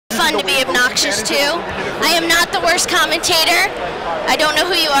fun to be obnoxious too. I am not the worst commentator. I don't know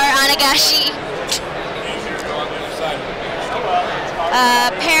who you are, Anagashi.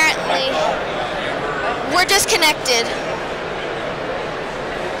 Apparently, we're disconnected.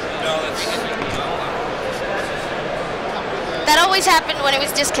 That always happened when it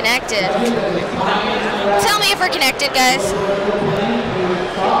was disconnected. Tell me if we're connected, guys.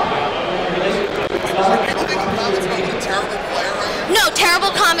 No,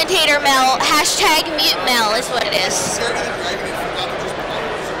 terrible commentator Mel. Hashtag mute Mel is what it is.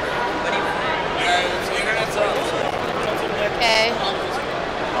 Okay.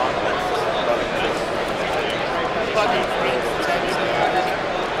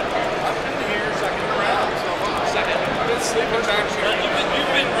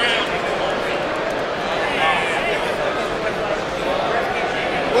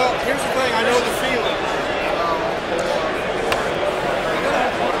 Well, here's the thing, I know the feeling.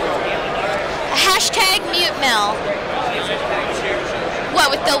 Hashtag mute Mel. What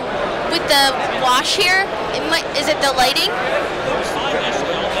with the wash here? Is it the lighting?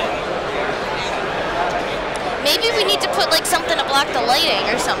 Maybe we need to put like something to block the lighting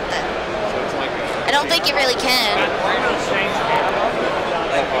or something. I don't think you really can.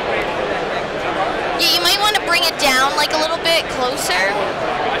 Yeah, you might want to bring it down like a little bit closer.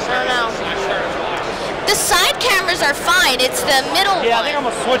 I don't know. The side cameras are fine. It's the middle one. Yeah, I think I'm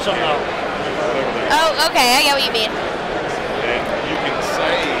gonna switch them though. Oh, okay. I get what you mean. And you can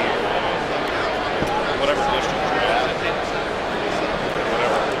save whatever district you're at.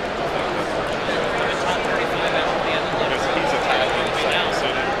 Whatever. Because he's attacking the second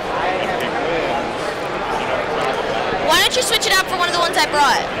city. If he wins, you know. Why don't you switch it out for one of the ones I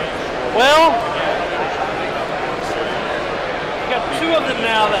brought? Well, we got two of them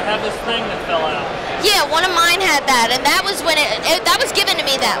now that have this thing that fell out. Yeah, one of mine had that, and that was when that was given to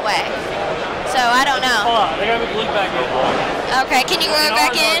me that way. So I don't know. Hold on, they gotta be glued back in. Okay, can you go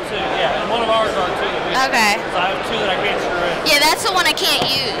back in? Yeah, and one of ours are too. Okay. So I have two that I can't screw in. Yeah, that's the one I can't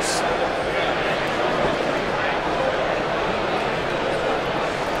use.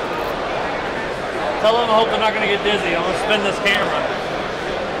 Tell them I hope they're not gonna get dizzy. I'm gonna spin this camera.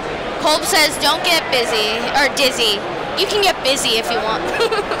 Kolb says, don't get busy, or dizzy. You can get busy if you want.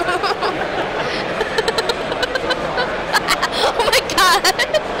 Oh my god.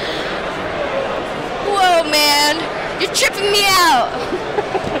 Whoa, man. You're tripping me out.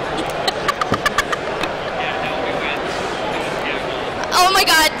 Oh my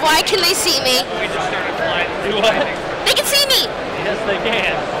god, why can they see me? We just started flying. Do what? They can see me. Yes, they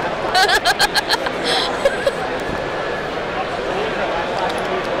can.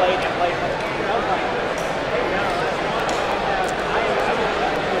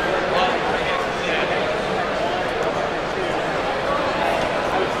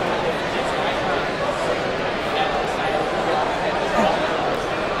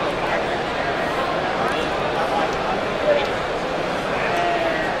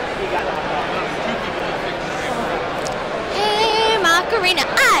 Hey, Macarena,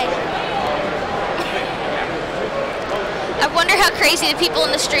 I wonder how crazy the people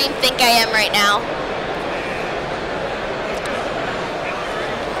in the stream think I am right now.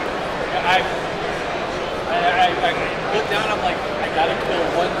 I look down, I'm like, I gotta kill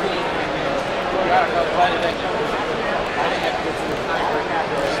one thing.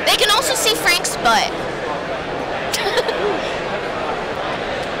 They can also see Frank's butt.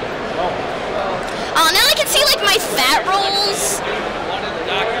 Oh, now I can see like my fat rolls.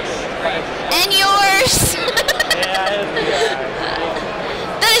 And yours.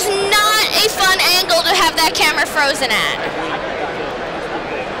 That is not a fun angle to have that camera frozen at.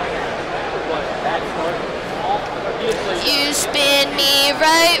 You spin me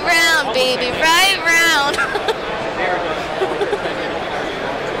right round, baby, right round.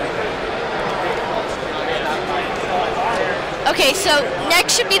 Okay, so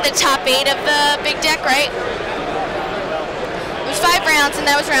next should be the top 8 of the big deck, right? It was 5 rounds, and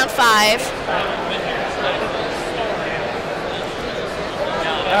that was round 5.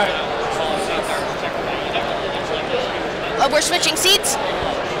 Oh, we're switching seats?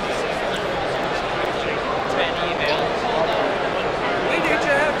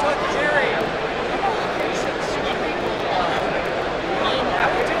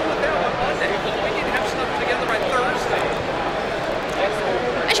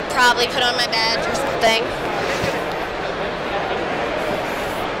 I should probably put on my badge or something.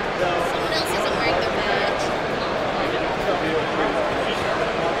 Someone else isn't wearing their badge.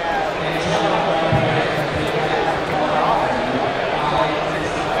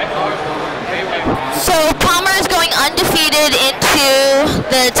 So Palmer is going undefeated into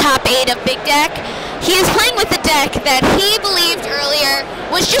the top 8 of Big Deck. He is playing with the deck that he believed earlier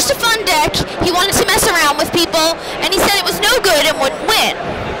was just a fun deck. He wanted to mess around with people, and he said it was no good and wouldn't win.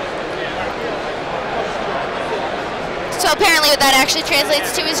 So apparently what that actually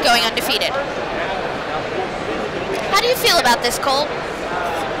translates to is going undefeated. How do you feel about this, Cole?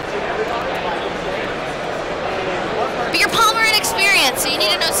 But you're Palmer inexperienced, so you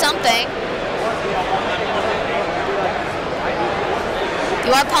need to know something.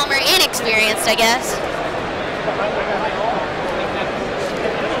 You are Palmer inexperienced, I guess.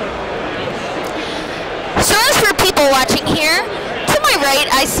 So as for people watching here, to my right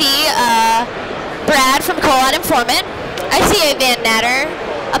I see Brad from Co-op Informant. I see a Van Natter,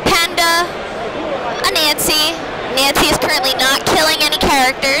 a Panda, a Nancy. Nancy is currently not killing any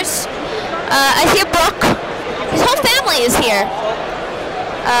characters. I see a Brooke. His whole family is here.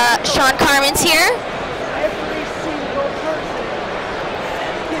 Sean Carmen's here.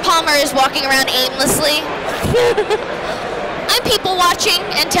 Palmer is walking around aimlessly. I'm people watching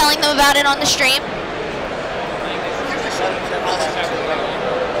and telling them about it on the stream.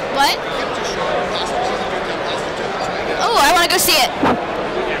 What? Oh, I want to go see it.